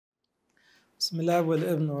بسم الله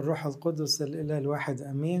والابن والروح القدس الإله الواحد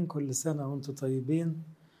أمين. كل سنة وانتم طيبين.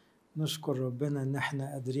 نشكر ربنا إن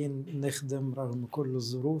احنا قادرين نخدم رغم كل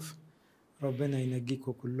الظروف. ربنا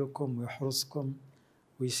ينجيكم كلكم ويحرسكم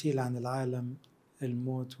ويشيل عن العالم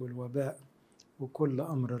الموت والوباء وكل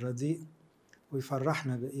أمر رديء،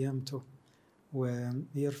 ويفرحنا بقيامته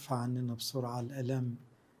ويرفع عننا بسرعة الآلام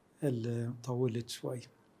اللي طولت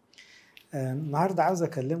شوية. النهاردة عاوز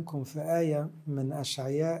أكلمكم في آية من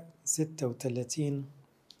أشعياء 36.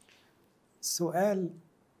 سؤال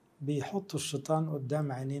بيحط الشيطان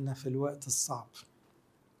قدام عينينا في الوقت الصعب،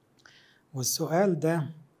 والسؤال ده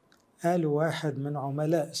قاله واحد من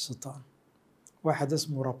عملاء الشيطان، واحد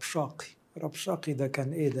اسمه ربشاقي. ربشاقي ده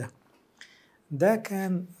كان إيه ده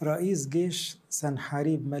كان رئيس جيش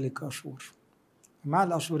سنحاريب ملك أشور. مع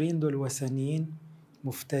الأشوريين دول وثنيين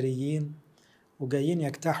مفتريين وجايين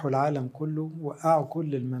يجتاحوا العالم كله، وقعوا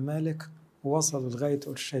كل الممالك ووصلوا لغاية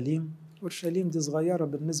أورشليم. أورشليم دي صغيرة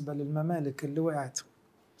بالنسبة للممالك اللي وقعت،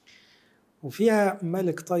 وفيها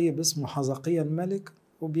ملك طيب اسمه حزقيا الملك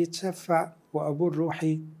وبيتشفع، وأبوه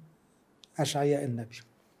الروحي أشعياء النبي.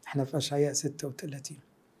 احنا في أشعياء 36.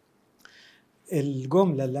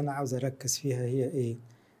 الجملة اللي أنا عاوز أركز فيها هي إيه؟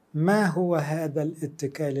 ما هو هذا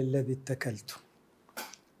الاتكال الذي اتكلته؟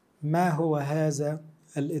 ما هو هذا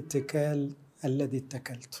الاتكال الذي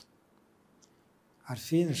اتكلته؟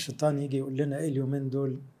 عارفين الشيطان يجي يقول لنا إيه اليومين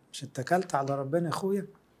دول؟ مش اتكلت على ربنا يا أخويا؟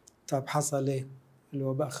 طب حصل إيه؟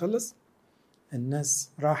 الوباء خلص، الناس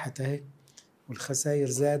راحت اهي، والخسائر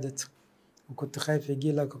زادت، وكنت خايف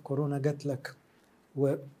يجي لك كورونا جات لك،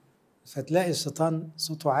 فتلاقي الشيطان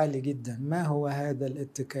صوته عالي جدا. ما هو هذا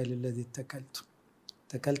الاتكال الذي اتكلته؟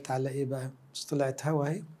 اتكلت على ايه بقى؟ مش طلعت هوا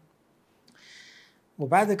اهي.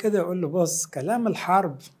 وبعد كده يقول له بص، كلام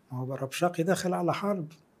الحرب، ما هو ربشاقي داخل على حرب،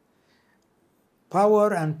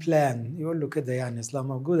 باور اند بلان، يقول له كده يعني اصلا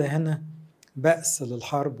موجوده هنا بأس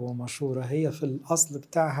للحرب ومشورة، هي في الأصل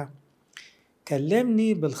بتاعها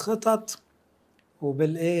كلمني بالخطط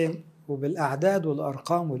وبالايه وبالاعداد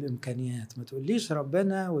والارقام والامكانيات. ما تقوليش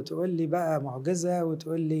ربنا وتقول لي بقى معجزه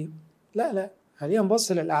وتقول لي لا، خلينا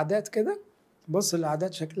نبص للاعداد كده. بص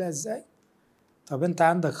الاعداد شكلها ازاي. طب انت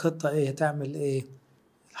عندك خطه ايه؟ هتعمل ايه؟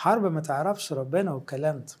 الحرب ما تعرفش ربنا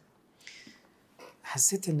والكلام ده.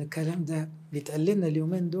 حسيت ان الكلام ده بيتقال لنا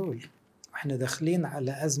اليومين دول واحنا داخلين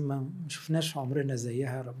على ازمه ما شفناش عمرنا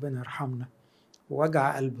زيها، ربنا يرحمنا.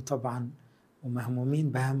 ووجع قلب طبعا، ومهمومين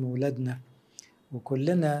بهم ولادنا،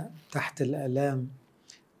 وكلنا تحت الآلام،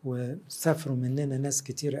 وسافروا مننا ناس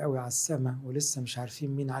كتير قوي على السماء ولسه مش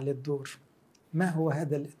عارفين مين عليه الدور. ما هو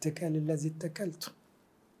هذا الاتكال الذي اتكلته؟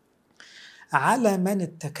 على من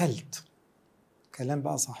اتكلت؟ كلام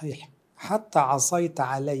بقى صحيح. حتى عصيت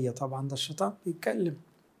علي، طبعا ده الشيطان بيتكلم.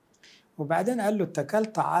 وبعدين قال له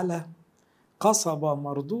اتكلت على قصبة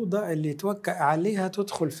مردودة اللي يتوكأ عليها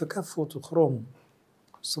تدخل في كفه وتخرمه.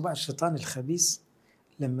 بس بقى الشيطان الخبيث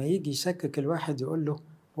لما يجي يشكك الواحد يقول له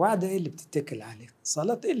وعد ايه اللي بتتكل عليه؟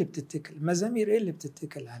 صلاة ايه اللي بتتكل؟ مزامير ايه اللي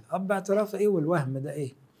بتتكل عليه؟ اب اعتراف ايه؟ والوهم ده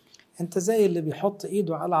ايه؟ انت زي اللي بيحط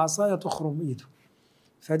ايده على عصاية تخرم ايده.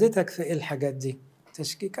 فادتك في ايه الحاجات دي؟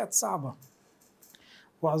 تشكيكات صعبة.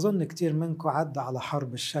 واظن كتير منكم عدى على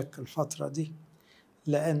حرب الشك الفترة دي،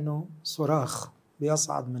 لانه صراخ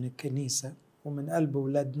بيصعد من الكنيسة ومن قلب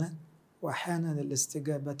ولادنا، واحيانا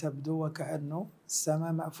الاستجابة تبدو وكأنه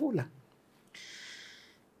السماء مقفولة.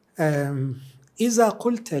 إذا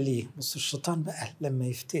قلت لي، بص الشيطان بقى لما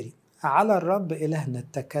يفتري، على الرب إلهنا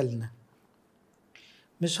اتكلنا،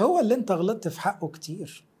 مش هو اللي انت غلطت في حقه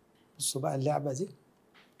كتير؟ بصوا بقى اللعبة دي.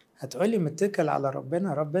 هتقولي متكل على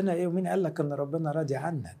ربنا؟ ربنا ايه؟ ومين قالك ان ربنا راضي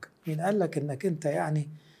عنك؟ مين قالك انك انت يعني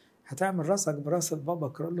هتعمل راسك براس البابا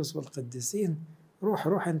كرولوس والقديسين؟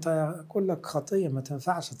 روح انت كلك خطية، ما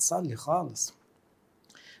تنفعش تصلي خالص.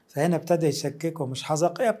 فهنا ابتدى يشككه، مش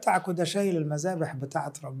حزقية بتاعكوا ده شايل المذابح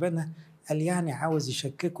بتاعت ربنا، قال يعني عاوز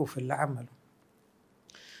يشككه في اللي عمله.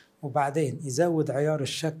 وبعدين يزود عيار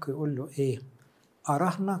الشك ويقول له ايه؟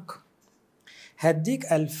 أرهنك،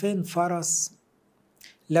 هديك 2000 فرس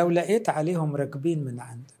لو لقيت عليهم راكبين من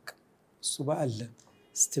عندك. بصوا بقى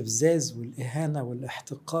الاستفزاز والإهانة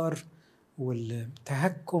والاحتقار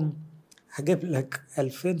والتهكم. هجيب لك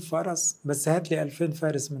 2000 فرس، بس هات لي 2000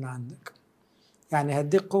 فارس من عندك. يعني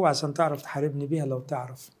هديك قوة عشان تعرف تحاربني بيها لو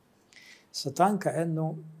تعرف. الشيطان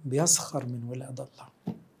كأنه بيسخر من ولاد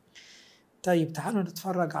الله. طيب تعالوا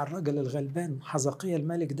نتفرج على الرجل الغلبان حزقيا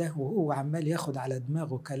الملك ده، وهو عمال ياخد على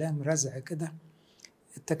دماغه كلام رزع كده.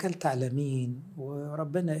 اتكلت على مين؟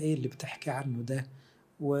 وربنا ايه اللي بتحكي عنه ده؟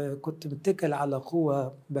 وكنت متكل على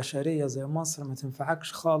قوة بشرية زي مصر ما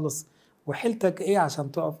تنفعكش خالص، وحيلتك ايه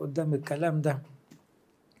عشان تقف قدام الكلام ده؟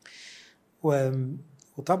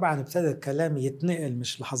 وطبعا ابتدى الكلام يتنقل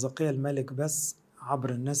مش لحزقيا الملك بس، عبر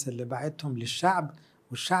الناس اللي بعتهم للشعب،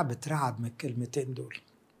 والشعب اترعب من الكلمتين دول.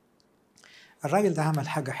 الراجل ده عمل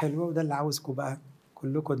حاجة حلوة، وده اللي عاوزكم بقى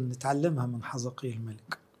كلكم نتعلمها من حزقيا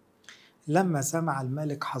الملك. لما سمع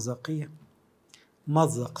الملك حزقيا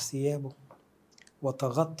مزق ثيابه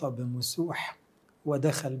وتغطى بمسوح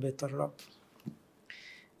ودخل بيت الرب.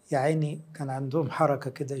 يا عيني كان عندهم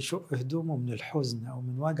حركة كده يشق هدومه من الحزن أو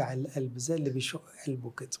من وجع القلب، زي اللي بيشق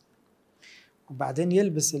قلبه كده، وبعدين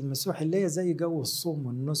يلبس المسوح اللي هي زي جو الصوم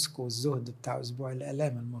والنسك والزهد بتاع أسبوع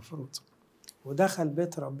الآلام المفروض، ودخل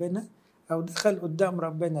بيت ربنا أو دخل قدام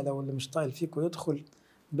ربنا. لو اللي مش طايل فيكم يدخل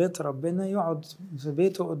بيت ربنا يقعد في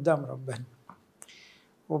بيته قدام ربنا.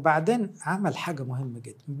 وبعدين عمل حاجة مهمة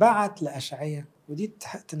جدا، بعت لأشعياء، ودي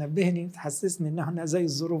تنبهني تحسسني إن احنا زي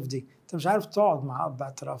الظروف دي. انت مش عارف تقعد مع أب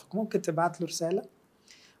اعترافك، ممكن تبعت له رسالة،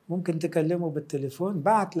 ممكن تكلمه بالتليفون.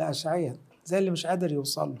 بعت لأشعياء زي اللي مش قادر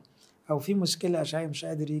يوصل له، أو في مشكلة أشعياء مش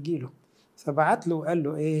قادر يجيله، فبعت له وقال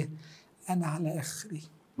له إيه؟ أنا على آخري،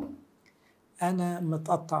 أنا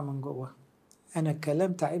متقطع من جوه، أنا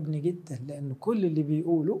الكلام تعبني جدا، لأن كل اللي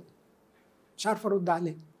بيقوله مش عارف أرد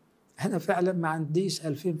عليه. أنا فعلا ما عنديش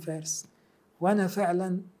 2000 فارس، وأنا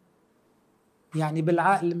فعلا يعني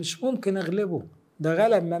بالعقل مش ممكن أغلبه، ده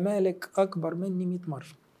غلب ممالك أكبر مني 100 مرة،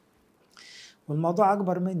 والموضوع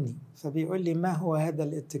أكبر مني. فبيقول لي ما هو هذا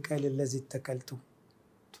الاتكال الذي اتكلته؟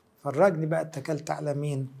 فرجني بقى، اتكلت على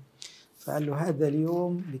مين؟ فقال له هذا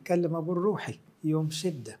اليوم، بيكلم أبو الروحي، يوم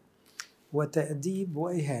شدة وتأديب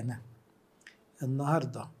وإهانة.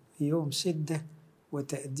 النهاردة يوم شدة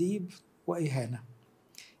وتأديب وإهانة.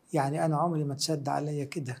 يعني أنا عمري ما تشد عليا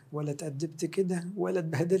كده، ولا تأدبت كده، ولا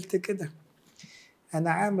اتبهدلت كده.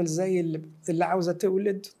 أنا عامل زي اللي عاوزة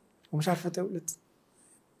تولد ومش عارفة تولد،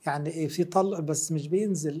 يعني إيه، في طلق بس مش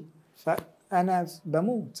بينزل، فأنا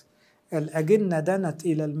بموت. الأجنة دنت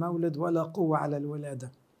إلى المولد ولا قوة على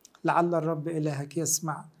الولادة. لعل الرب إلهك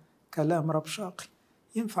يسمع كلام رب شاقي.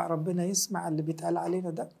 ينفع ربنا يسمع اللي بيتقال علينا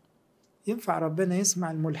ده؟ ينفع ربنا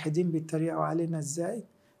يسمع الملحدين بيتريقوا علينا ازاي؟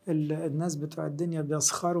 الناس بتوع الدنيا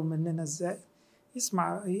بيسخروا مننا ازاي؟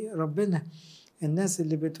 يسمع ربنا الناس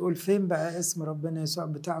اللي بتقول فين بقى اسم ربنا يسوع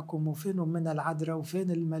بتاعكم، وفين من العذراء،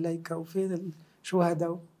 وفين الملائكة، وفين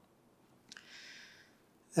الشهداء؟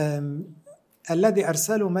 الذي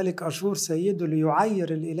أرسله ملك أشور سيده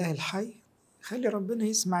ليعير الإله الحي. خلي ربنا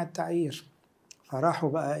يسمع التعيير. فراحوا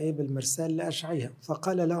بقى إيه بالمرسال لأشعياء،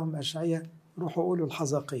 فقال لهم أشعياء روحوا قولوا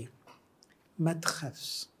لحزقيا ما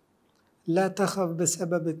تخافش، لا تخف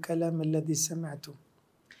بسبب الكلام الذي سمعته،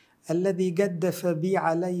 الذي جدف بي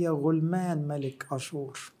علي غلمان ملك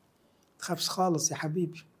أشور. تخافش خالص يا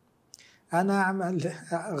حبيبي، أنا أعمل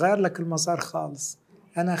غير لك المسار خالص،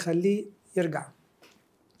 أنا أخليه يرجع.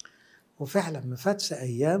 وفعلا ما فاتش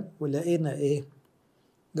أيام ولقينا إيه؟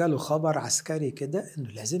 جاله خبر عسكري كده إنه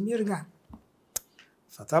لازم يرجع.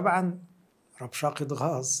 فطبعا ربشاقي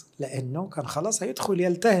اتغاظ، لأنه كان خلاص هيدخل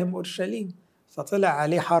يلتهم أورشليم، فطلع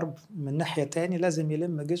عليه حرب من ناحية تاني، لازم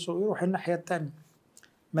يلم جيشه ويروح الناحية التانية.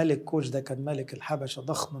 ملك كوش ده كان ملك الحبشة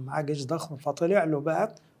ضخم، معاه جيش ضخم، فطلع له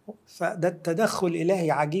بقى. فده التدخل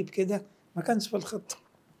إلهي عجيب كده، ما كانش في الخطة.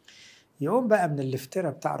 يقوم بقى من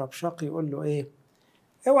الافتراء بتاع ربشاقي يقول له إيه؟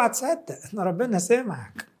 اوعى تصدق ان ربنا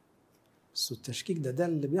سمعك. بس التشكيك ده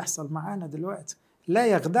اللي بيحصل معانا دلوقتي. لا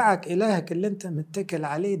يخدعك إلهك اللي انت متكل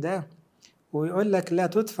عليه ده ويقول لك لا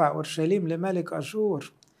تدفع أورشليم لملك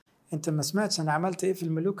أشور. انت ما سمعتش انا عملت ايه في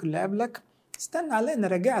الملوك اللي قبلك؟ استنى علينا،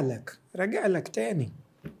 راجع لك تاني.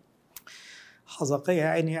 حزقيا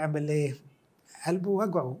عيني يعمل ايه؟ قلبه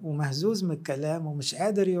وجعه ومهزوز من الكلام ومش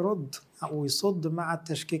قادر يرد او يصد مع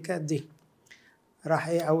التشكيكات دي. راح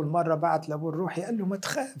ايه اول مرة بعت لابوه الروحي قال له ما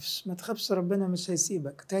تخافش ربنا مش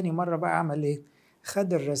هيسيبك. تاني مرة بقى عمل ايه؟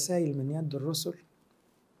 خد الرسائل من يد الرسل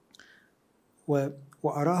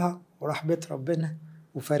وقراها وراح بيت ربنا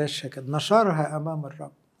وفرشها كده، نشرها امام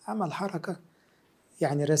الرب. عمل حركة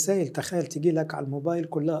يعني رسائل، تخيل تجي لك على الموبايل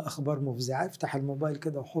كلها اخبار مفزعة، افتح الموبايل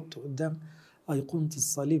كده وحطه قدام ايقونة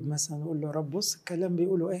الصليب مثلا وقول له يا رب بص الكلام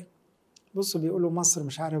بيقولوا ايه، بصوا بيقولوا مصر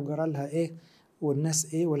مش عارف جرالها ايه،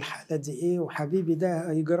 والناس ايه، والحالة دي ايه، وحبيبي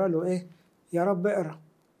ده هيجرى له ايه. يا رب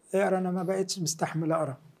اقرا انا ما بقتش مستحمل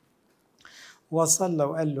اقرا. وصلى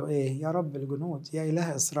وقال له ايه؟ يا رب الجنود، يا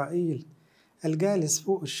اله اسرائيل الجالس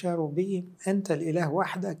فوق الشاروبيم، انت الاله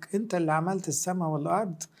وحدك، انت اللي عملت السماء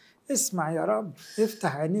والارض. اسمع يا رب،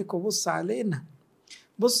 افتح عينيك وبص علينا،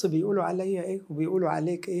 بص بيقولوا عليا ايه وبيقولوا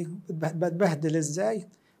عليك ايه، بتبهدل ازاي.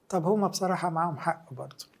 طب هما بصراحة معاهم حق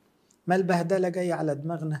برضه، ما البهدلة جاية على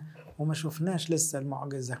دماغنا وما شفناش لسه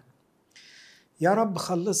المعجزة. يا رب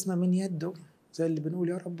خلصنا من يده، زي اللي بنقول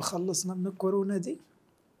يا رب خلصنا من الكورونا دي.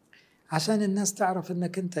 عشان الناس تعرف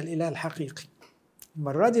انك انت الاله الحقيقي.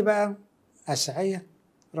 المرة دي بقى أشعية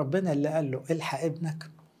ربنا اللي قال له الحق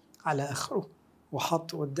ابنك على اخره،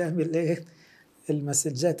 وحط قدام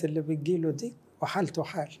المسجات اللي بتجيله دي، وحالته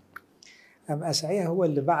حال. أم أشعية هو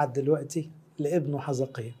اللي بعت دلوقتي لابنه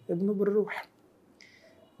حزقية ابنه بالروح،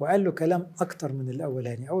 وقال له كلام أكتر من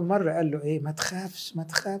الأولاني. أول مرة قال له ما تخافش ما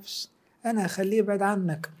تخافش، أنا هخليه يبعد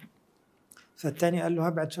عنك. فالتاني قال له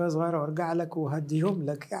هبعد شوية صغيرة وارجع لك وهديهم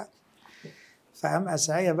لك يعني. فقام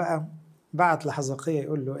أشعية بقى بعت لحزقية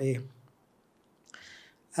يقول له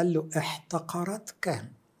قال له احتقرتك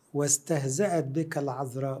واستهزأت بك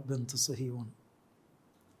العذراء بنت صهيون،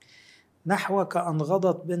 نحوك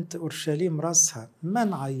أنغضت بنت أورشليم رأسها،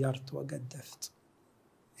 من عيرت وجدفت.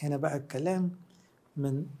 هنا بقى الكلام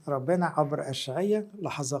من ربنا عبر أشعية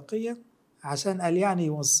لحزقية، عشان قال يعني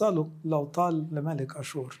يوصله لو طال لملك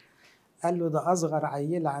أشور. قال له ده أصغر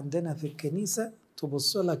عيلة عندنا في الكنيسة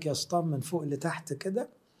تبص لك يا شيطان من فوق لتحت كده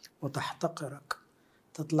وتحتقرك،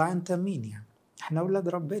 تطلع أنت مين يعني؟ احنا أولاد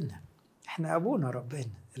ربنا، احنا أبونا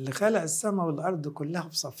ربنا اللي خلق السماء والأرض كلها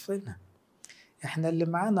بصفنا، احنا اللي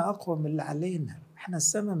معانا أقوى من اللي علينا، احنا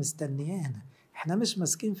السماء مستنيانا، احنا مش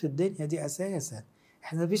ماسكين في الدنيا دي أساسا،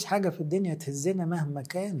 احنا مفيش حاجة في الدنيا تهزنا مهما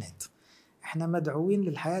كانت، احنا مدعوين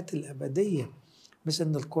للحياة الأبدية، مش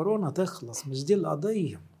ان الكورونا تخلص، مش دي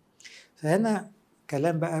القضية. فهنا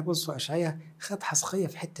كلام بقى، بصوا أشعية خد حزقية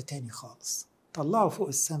في حتة تاني خالص، طلعه فوق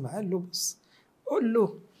السماء، قال له بص، قل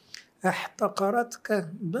له احتقرتك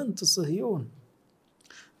بنت صهيون،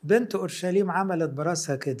 بنت أورشليم عملت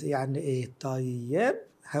براسها كده، يعني طيب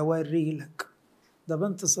هوري لك، ده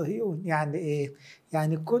بنت صهيون يعني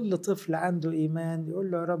يعني كل طفل عنده إيمان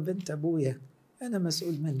يقول له يا رب أنت أبويا، أنا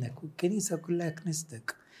مسؤول منك، والكنيسة كلها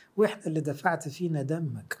كنيستك، وإحنا اللي دفعت فينا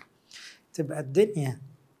دمك، تبقى الدنيا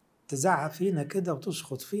تزعق فينا كده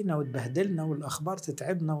وتشخط فينا وتبهدلنا والأخبار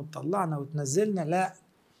تتعبنا وتطلعنا وتنزلنا؟ لا،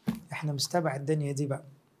 إحنا مش تبع الدنيا دي بقى.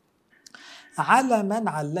 على من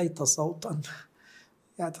عليت صوتا.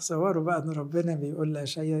 يعني تصوروا بقى ان ربنا بيقول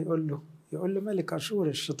لأشعيا، يقول له ملك أشور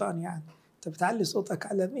الشيطان، يعني انت بتعلي صوتك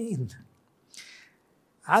على مين؟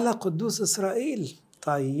 على قدوس إسرائيل.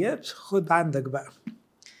 طيب خد عندك بقى،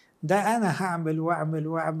 ده أنا هعمل وأعمل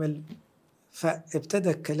وأعمل. فابتدى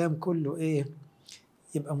الكلام كله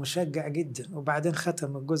يبقى مشجع جدا. وبعدين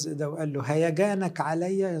ختم الجزء ده وقال له هيجانك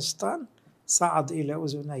علي يا شيطان صعد إلى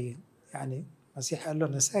أذني. يعني المسيح قال له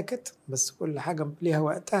أنا ساكت، بس كل حاجة ليها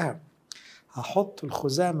وقتها. هحط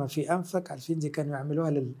الخزامة في أنفك، عارفين دي كانوا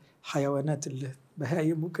يعملوها للحيوانات،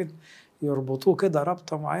 البهايم ممكن يربطوه كده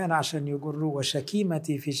ربطة معينة عشان يجروه،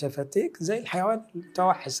 وشكيمتي في شفتيك، زي الحيوان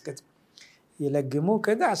المتوحش كده يلجموه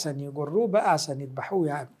كده عشان يجروه بقى عشان يذبحوه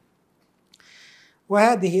يعني.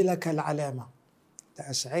 وهذه لك العلامة. ده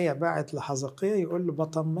أشعية باعت لحزقية يقول له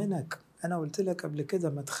بطمنك، أنا قلت لك قبل كده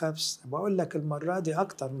ما تخافش، بقول لك المرة دي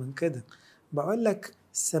أكتر من كده، بقول لك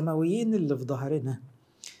السماويين اللي في ظهرنا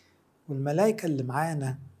والملائكة اللي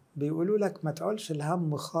معانا بيقولوا لك ما تقولش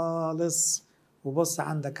الهم خالص. وبص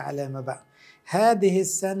عندك علامة بقى، هذه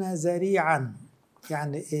السنة زريعا،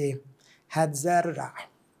 يعني هتزرع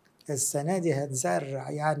السنة دي، هتزرع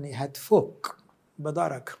يعني هتفك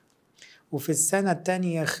بدرجة. وفي السنة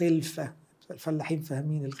التانية خلفة، الفلاحين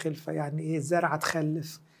فاهمين الخلفة يعني الزرعة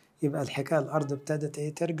تخلف، يبقى الحكاية الأرض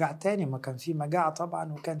ابتدت ترجع تاني، ما كان في مجاعة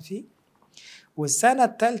طبعا وكان في. والسنة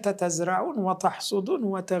الثالثة تزرعون وتحصدون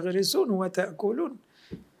وتغرسون وتأكلون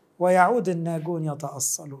ويعود الناجون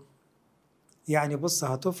يتأصلون. يعني بص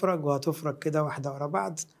هتفرج وهتفرج كده واحدة ورا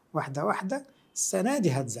بعض، واحدة واحدة. السنة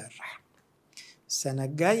دي هتزرع، السنة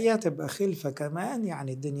الجاية تبقى خلفة كمان،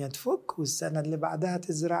 يعني الدنيا تفك، والسنة اللي بعدها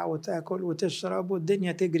تزرع وتأكل وتشرب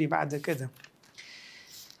والدنيا تجري بعد كده.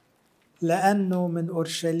 لأنه من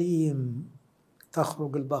أورشليم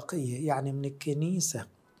تخرج البقية، يعني من الكنيسة.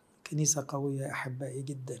 كنيسة قوية يا أحبائي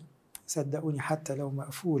جدا، صدقوني حتى لو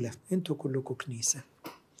مقفولة انتوا كلكم كنيسة.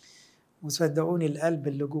 وصدقوني القلب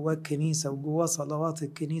اللي جواه الكنيسة وجواه صلوات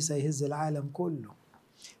الكنيسة يهز العالم كله،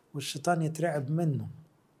 والشيطان يترعب منه.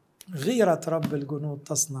 غيرة رب الجنود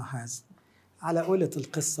تصنع هذا. على قولة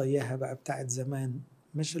القصة إياها بقى بتاعت زمان،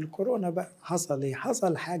 مش الكورونا بقى، حصل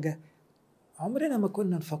حصل حاجة عمرنا ما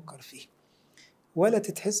كنا نفكر فيه ولا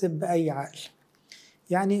تتحسب بأي عقل.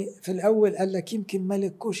 يعني في الأول قال لك يمكن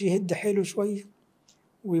ملك كوش يهد حيله شوية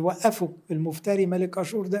ويوقفوا المفتري ملك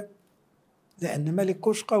أشور ده لأن ملك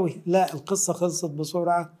كوش قوي. لا، القصة خلصت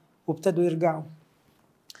بسرعة وابتدوا يرجعوا.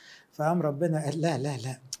 فقام ربنا قال لا لا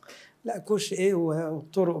لا لا، كوش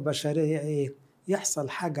وطرق بشرية يحصل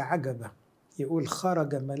حاجة عجبة. يقول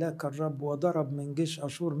خرج ملاك الرب وضرب من جيش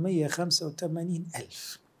أشور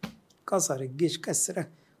 185,000، كسر الجيش كسرة.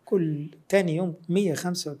 كل تاني يوم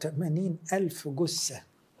 185,000 جثة.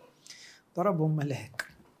 ضربهم ملاك.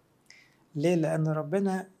 ليه؟ لأن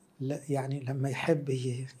ربنا يعني لما يحب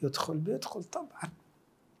بيدخل طبعا.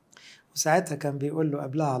 وساعتها كان بيقول له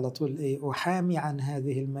قبلها على طول إيه؟ أحامي عن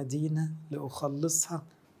هذه المدينة لأخلصها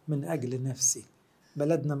من أجل نفسي.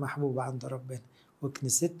 بلدنا محبوبة عند ربنا،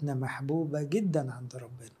 وكنيستنا محبوبة جدا عند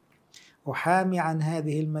ربنا. أحامي عن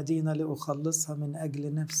هذه المدينة لأخلصها من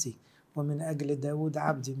أجل نفسي ومن أجل داود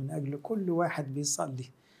عبدي، من أجل كل واحد بيصلي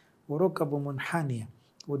وركبه منحنية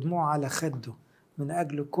ودموع على خده، من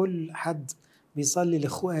أجل كل حد بيصلي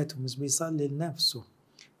لإخواته مش بيصلي لنفسه.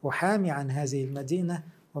 أحامي عن هذه المدينة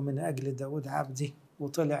ومن أجل داود عبدي.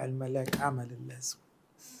 وطلع الملاك عمل اللازم.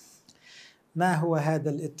 ما هو هذا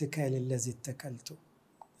الاتكال الذي اتكلته؟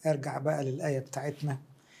 ارجع بقى للآية بتاعتنا.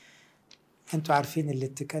 انتوا عارفين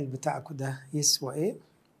الاتكال بتاعكم ده يسوى ايه؟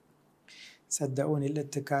 صدقوني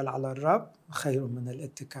الاتكال على الرب خير من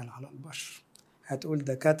الاتكال على البشر. هتقول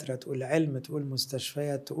دكاترة، تقول علم، تقول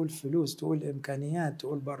مستشفيات، تقول فلوس، تقول إمكانيات،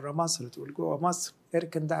 تقول برا مصر، تقول جوا مصر،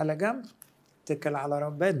 اركن ده على جنب، اتكل على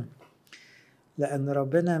ربنا، لأن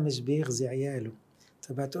ربنا مش بيغزي عياله.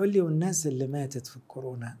 طب هتقول لي والناس اللي ماتت في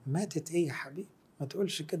الكورونا ماتت ايه يا حبيبي؟ ما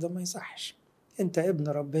تقولش كده، ما يصحش. انت ابن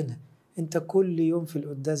ربنا، انت كل يوم في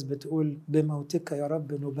القداس بتقول بموتك يا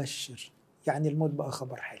رب نبشر، يعني الموت بقى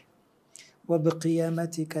خبر حلو،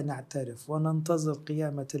 وبقيامتك نعترف وننتظر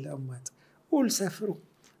قيامة الأموات. قول سافروا،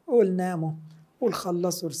 قول ناموا، قول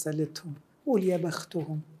خلصوا رسالتهم، قول يا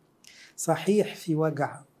بختهم. صحيح في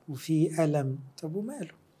وجع وفي ألم، طب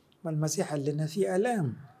وماله؟ ما المسيح قال لنا في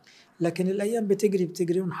ألام، لكن الأيام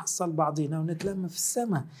بتجري ونحصل بعضينا ونتلم في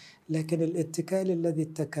السماء. لكن الاتكال الذي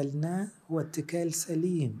اتكلناه هو اتكال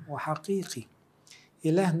سليم وحقيقي.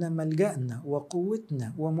 إلهنا ملجأنا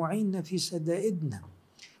وقوتنا ومعيننا في شدائدنا.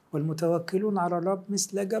 والمتوكلون على الرب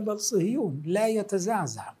مثل جبل صهيون لا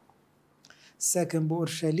يتزعزع، الساكن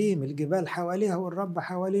بأورشليم الجبال حواليها والرب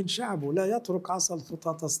حوالين شعبه، لا يترك عصا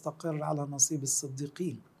الخطى تستقر على نصيب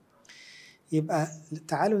الصديقين. يبقى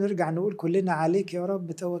تعالوا نرجع نقول كلنا عليك يا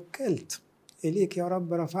رب توكلت، إليك يا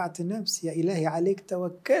رب رفعت نفسي، يا إلهي عليك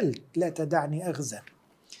توكلت لا تدعني أغزى.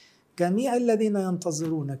 جميع الذين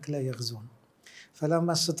ينتظرونك لا يغزون.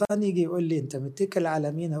 فلما الشيطان يجي يقول لي أنت متكل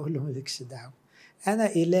على مين، أقول له مالكش دعوة، أنا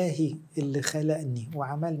إلهي اللي خلقني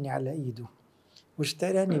وعملني على إيده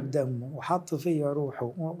واشتراني بدمه وحط فيا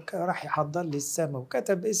روحه وراح يحضر لي السماء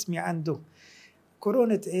وكتب اسمي عنده.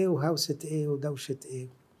 كورونا إيه وهوسة إيه ودوشة إيه،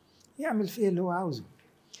 يعمل فيه اللي هو عاوزه.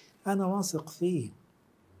 أنا واثق فيه.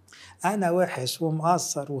 أنا وحش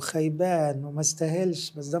ومقصر وخيبان وما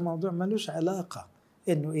استاهلش، بس ده موضوع ملوش علاقة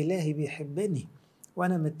إنه إلهي بيحبني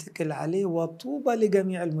وأنا متكل عليه، وطوبى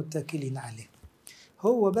لجميع المتكلين عليه.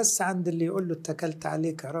 هو بس عند اللي يقول له اتكلت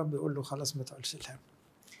عليك يا رب يقول له خلاص ما تقولش الهم،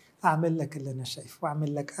 أعمل لك اللي أنا شايفه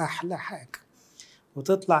وأعمل لك أحلى حاجة.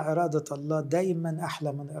 وتطلع إرادة الله دايما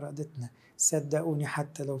أحلى من إرادتنا، صدقوني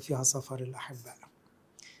حتى لو فيها سفر الأحباء.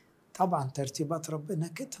 طبعا ترتيبات ربنا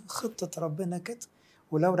كده، خطة ربنا كده.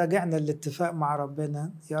 ولو رجعنا الاتفاق مع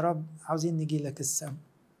ربنا، يا رب عاوزين نجي لك السماء،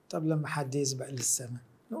 طب لما حد يسبق للسماء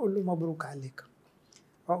نقول له مبروك عليك،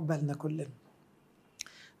 عقبالنا كلنا.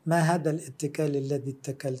 ما هذا الاتكال الذي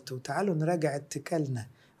اتكلته؟ تعالوا نراجع اتكالنا.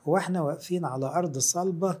 هو احنا واقفين على أرض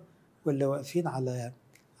صلبة ولا واقفين على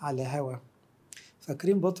هوا؟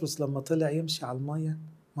 فاكرين بطرس لما طلع يمشي على المية؟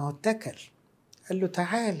 ما هو اتكل، قال له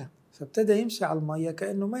تعالى، فابتدى يمشي على المية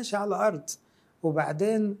كأنه ماشي على أرض،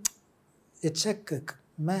 وبعدين اتشكك.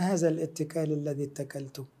 ما هذا الاتكال الذي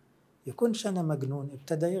اتكلته؟ يكونش أنا مجنون؟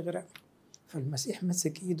 ابتدى يغرق. فالمسيح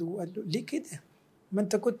مسك إيده وقال له ليه كده؟ ما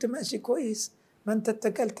أنت كنت ماشي كويس، ما أنت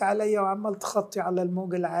اتكلت عليا وعمال تخطي على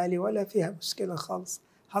الموج العالي ولا فيها مشكلة خالص.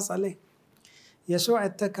 حصل إيه؟ يسوع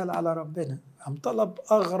اتكل على ربنا، قام طلب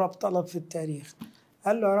أغرب طلب في التاريخ.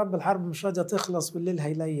 قال له يا رب الحرب مش راضية تخلص والليل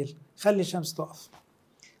هيليل، خلي الشمس تقف.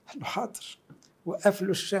 قال له حاضر. وقف له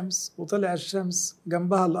الشمس، وطلع الشمس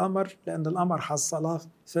جنبها القمر، لأن القمر حصلها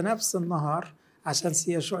في نفس النهار عشان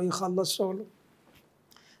يشوع يخلص شغله.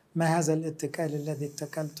 ما هذا الاتكال الذي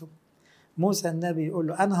اتكلته؟ موسى النبي يقول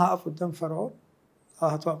له أنا هقف قدام فرعون.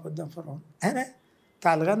 هتقف قدام فرعون؟ أنا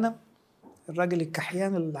بتاع الغنم، الراجل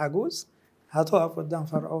الكحيان العجوز، هتقف قدام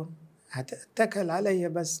فرعون؟ هتتكل عليا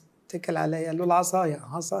بس، اتكل عليا. قال له العصاية.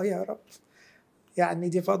 عصاية يا رب؟ يعني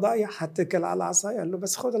دي فضايح، هتكل على العصاية؟ قال له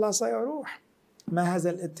بس خد العصاية وروح. ما هذا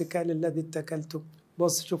الاتكال الذي اتكلته؟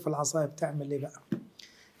 بص شوف العصاية بتعمل ايه بقى.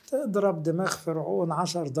 تضرب دماغ فرعون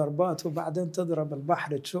 10 ضربات، وبعدين تضرب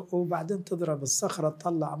البحر تشقه، وبعدين تضرب الصخرة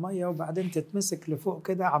تطلع مية، وبعدين تتمسك لفوق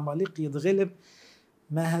كده عماليق يتغلب.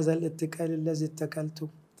 ما هذا الاتكال الذي اتكلته؟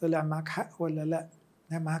 طلع معك حق ولا لا؟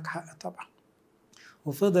 لا معك حق طبعا.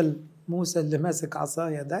 وفضل موسى اللي ماسك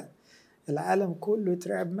عصاية ده العالم كله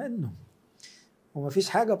يترعب منه. ومفيش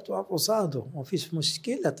حاجة بتقف قصاده، ومفيش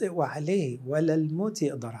مشكلة تقوى عليه، ولا الموت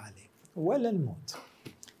يقدر عليه، ولا الموت.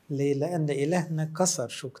 ليه؟ لأن إلهنا كسر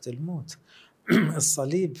شوكة الموت.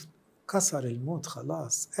 الصليب كسر الموت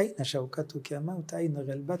خلاص. أين شوكتك يا موت؟ أين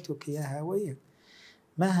غلبتك يا هاوية؟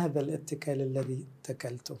 ما هذا الاتكال الذي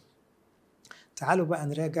اتكلته؟ تعالوا بقى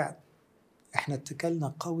نراجع، احنا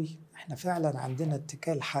اتكالنا قوي؟ احنا فعلا عندنا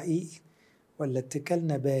اتكال حقيقي ولا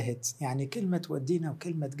اتكالنا باهت؟ يعني كلمة تودينا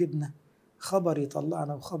وكلمة تجيبنا، خبر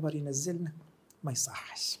يطلعنا وخبر ينزلنا. ما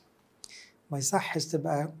يصحش، ما يصحش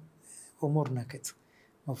تبقى أمورنا كده.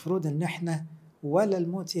 مفروض ان احنا ولا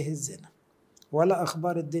الموت يهزنا، ولا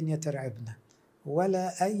أخبار الدنيا ترعبنا،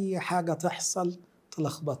 ولا أي حاجة تحصل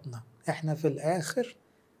تلخبطنا. احنا في الآخر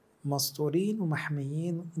مستورين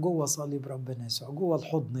ومحميين جوه صليب ربنا يسوع، جوه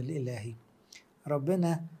الحضن الإلهي.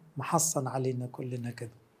 ربنا محصن علينا كلنا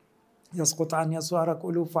كده. يسقط عن يسارك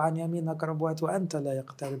ألوف، عن يمينك ربوات، وأنت لا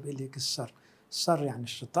يقترب إليك الشر. الشر يعني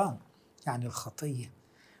الشيطان، يعني الخطية.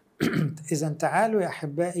 إذا تعالوا يا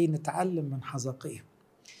أحبائي نتعلم من حزقية،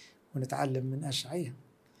 ونتعلم من أشعية،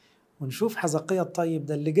 ونشوف حزقية الطيب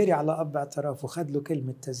ده اللي جري على أب اعتراف وخد له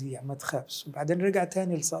كلمة تشجيع ما تخافش، وبعدين رجع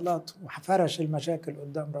تاني لصلاته وفرش المشاكل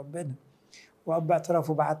قدام ربنا، وأب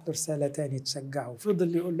اعترافه بعت له رسالة تاني تشجعه،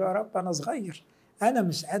 وفضل يقول له يا رب أنا صغير، أنا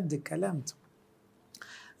مش قد الكلام ده.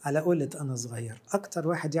 على قولة أنا صغير، أكتر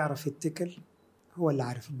واحد يعرف يتكل هو اللي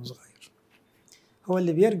عارف إنه صغير، هو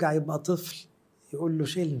اللي بيرجع يبقى طفل يقول له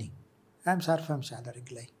شيلني، أنا مش عارف أمشي على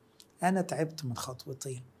رجلي، أنا تعبت من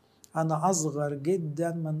خطوتين، أنا أصغر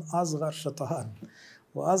جدا من أصغر شيطان،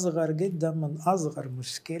 وأصغر جدا من أصغر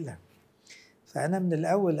مشكلة. فأنا من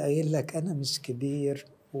الأول قايل لك أنا مش كبير،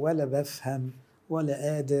 ولا بفهم، ولا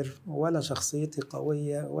قادر، ولا شخصيتي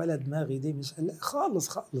قوية، ولا دماغي دي مش خالص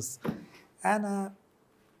خالص، أنا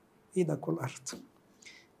إيدك والأرض.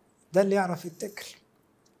 ده اللي يعرف يتكل،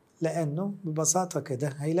 لأنه ببساطة كده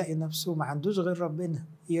هيلاقي نفسه ما عندوش غير ربنا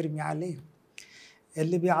يرمي عليه.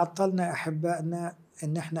 اللي بيعطلنا أحبائنا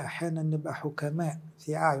إن إحنا أحيانا نبقى حكماء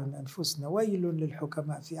في أعين أنفسنا، ويل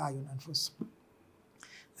للحكماء في أعين أنفسهم.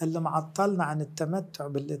 اللي معطلنا عن التمتع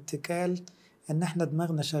بالاتكال إن إحنا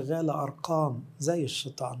دماغنا شغالة أرقام زي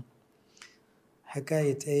الشيطان.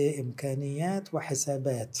 حكاية إيه؟ إمكانيات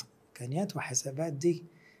وحسابات. إمكانيات وحسابات دي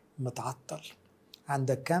متعطل.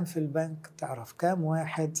 عندك كام في البنك، تعرف كام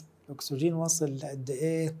واحد، الأكسجين وصل لقد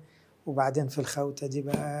إيه، وبعدين في الخوتة دي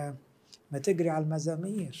بقى ما تجري على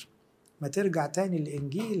المزامير، ما ترجع تاني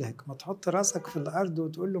لإنجيلك، ما تحط راسك في الأرض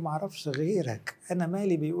وتقول له معرفش غيرك، أنا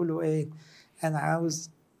مالي بيقولوا إيه، أنا عاوز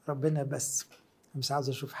ربنا بس، مش عاوز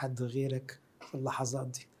أشوف حد غيرك في اللحظات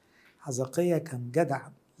دي. حزقية كان جدع،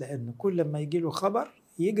 لأنه كل ما يجيله خبر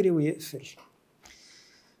يجري ويقفل.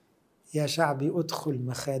 يا شعبي أدخل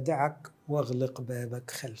مخادعك واغلق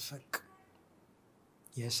بابك خلفك.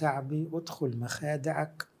 يا شعبي أدخل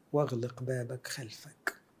مخادعك واغلق بابك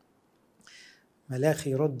خلفك.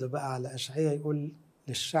 ملاخي يرد بقى على أشعية يقول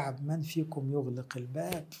للشعب من فيكم يغلق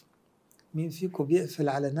الباب؟ مين فيكم بيقفل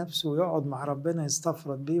على نفسه ويقعد مع ربنا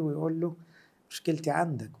يستفرد بيه ويقول له مشكلتي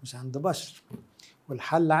عندك مش عند بشر،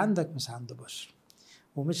 والحل عندك مش عند بشر،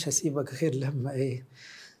 ومش هسيبك غير لما إيه؟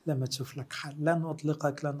 لما تشوف لك حل، لن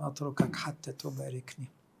أطلقك لن أتركك حتى تباركني.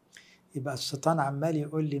 يبقى الشيطان عمال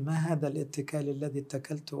يقول لي ما هذا الاتكال الذي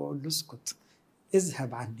اتكلته، وأقول له اسكت،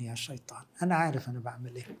 اذهب عني يا شيطان، أنا عارف أنا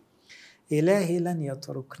بعمل إيه. إلهي لن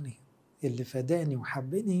يتركني، اللي فداني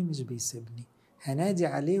وحبني مش بيسيبني، هنادي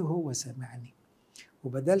عليه وهو سمعني،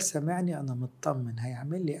 وبدل سمعني أنا مطمن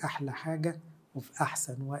هيعمل لي أحلى حاجة وفي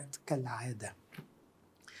أحسن وقت كالعادة.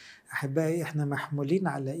 أحبائي إحنا محمولين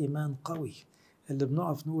على إيمان قوي، اللي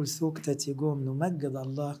بنقف نقول ثوكتة يجوم نمجد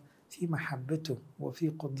الله في محبته وفي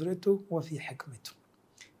قدرته وفي حكمته.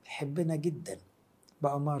 بيحبنا جدا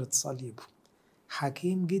بأمارة صليبه،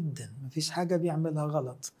 حكيم جدا مفيش حاجة بيعملها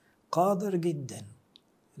غلط، قادر جدا.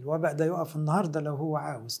 الوباء ده يقف النهاردة لو هو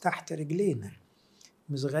عاوز تحت رجلينا،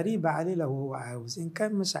 مش غريبة عليه لو هو عاوز. إن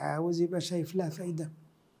كان مش عاوز يبقى شايف لها فايدة،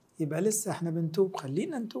 يبقى لسه احنا بنتوب،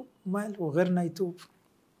 خلينا نتوب ومال وغيرنا يتوب.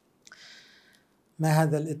 ما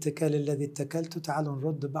هذا الاتكال الذي اتكلته؟ تعالوا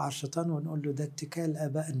نرد بقى على الشيطان ونقول له ده اتكال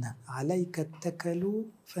آبائنا، عليك اتكلوا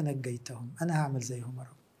فنجيتهم. أنا هعمل زيهم يا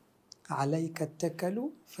رب، عليك اتكلوا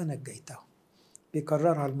فنجيتهم.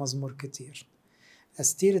 بيكررها المزمور كتير.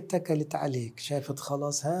 أستير اتكلت عليك، شافت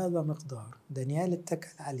خلاص هذا مقدار. دانيال اتكل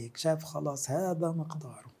عليك، شاف خلاص هذا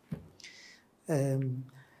مقداره.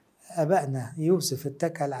 أبائنا يوسف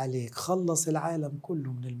اتكل عليك، خلص العالم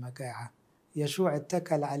كله من المجاعة. يشوع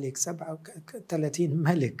اتكل عليك، 37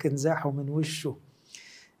 ملك انزاحوا من وشه.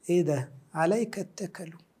 ايه ده؟ عليك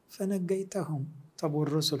اتكلوا فنجيتهم. طب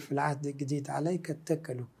والرسل في العهد الجديد عليك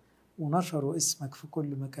اتكلوا ونشروا اسمك في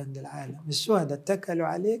كل مكان للعالم. الشهداء اتكلوا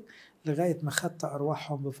عليك لغاية ما خدت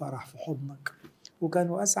أرواحهم بفرح في حضنك،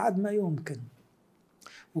 وكانوا أسعد ما يمكن،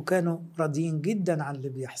 وكانوا راضيين جدا عن اللي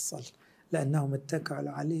بيحصل لأنهم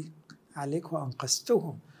اتكلوا عليك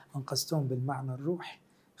وأنقذتهم بالمعنى الروحي،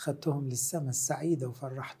 خدتهم للسماء السعيدة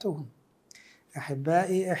وفرحتهم.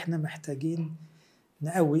 أحبائي، إحنا محتاجين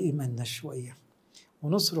نقوي إيماننا شوية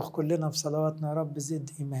ونصرخ كلنا في صلواتنا يا رب زد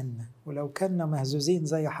إيماننا. ولو كنا مهزوزين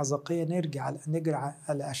زي حزقية نجري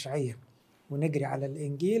على أشعية، ونجري على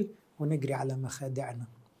الإنجيل، ونجري على مخادعنا.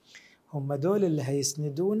 هم دول اللي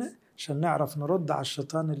هيسندونا عشان نعرف نرد على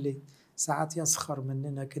الشيطان اللي ساعات يسخر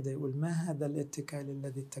مننا كده، يقول ما هذا الاتكال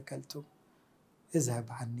الذي اتكلته، اذهب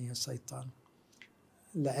عني يا شيطان،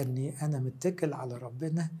 لأني أنا متكل على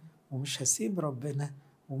ربنا ومش هسيب ربنا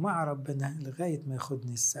ومع ربنا لغاية ما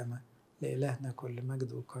ياخدني السماء. لإلهنا كل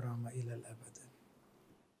مجد وكرامة إلى الأبد.